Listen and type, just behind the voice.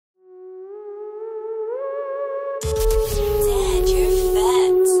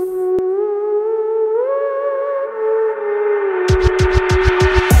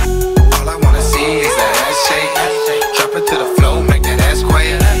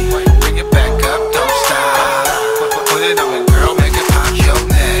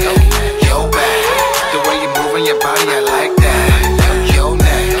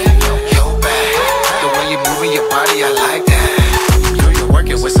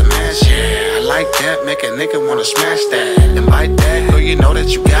like that, make a nigga wanna smash that. And bite that, girl, you know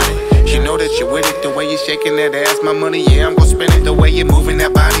that you got it. You know that you're with it. The way you shaking that ass, my money, yeah, I'm gon' spend it. The way you moving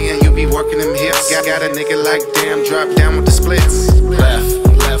that body and you be working them hips. Got a nigga like damn, drop down with the splits.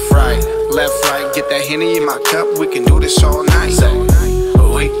 Left, right, get that Henny in my cup. We can do this all night.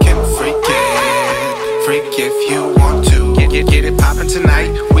 We can freak if you want to. Get it poppin'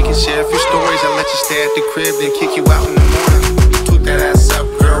 tonight. We can share a few stories. I'll let you stay at the crib, then kick you out in the morning. Toot that ass up,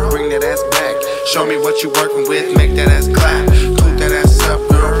 girl, bring that ass back. Show me what you working with, make that ass clap. Toot that ass up,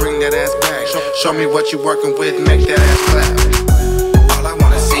 girl, bring that ass back. Show me what you working with, make that ass clap. All I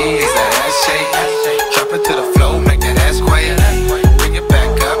wanna see is that ass shake. Drop it to the floor, make that ass quake. Bring it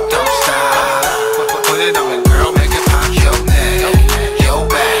back up, don't stop. Put it on me, girl, make it pop your neck, your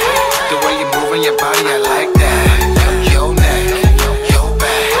back. The way you moving your body, I like that. Your neck, your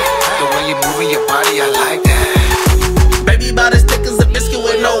back. The way you moving your body, I like that. Baby about as thick as a biscuit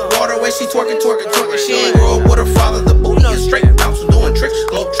with no water. When she twerking. She ain't grow up with her father. The booty is straight, bouncing, doing tricks.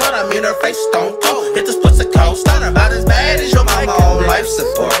 Globe trot, I mean her face stone cold. Hit this pussy cold, starting about as bad as your mama on life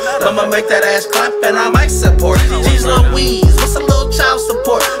support. I'ma make that ass clap and I might support. She's Louise, what's a little child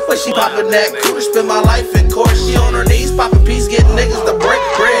support? When she poppin' that cooter, spend my life in court. She on her knees, poppin' peas, getting niggas to break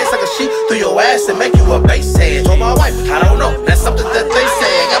bread. Like a sheep through your ass and make you a bass head. Told my wife, I don't know, that's something that they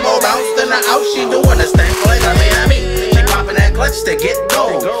say. Got more bounce than her out, she doing this thing. Like I mean, she poppin' that clutch to get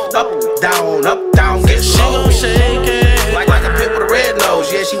gold.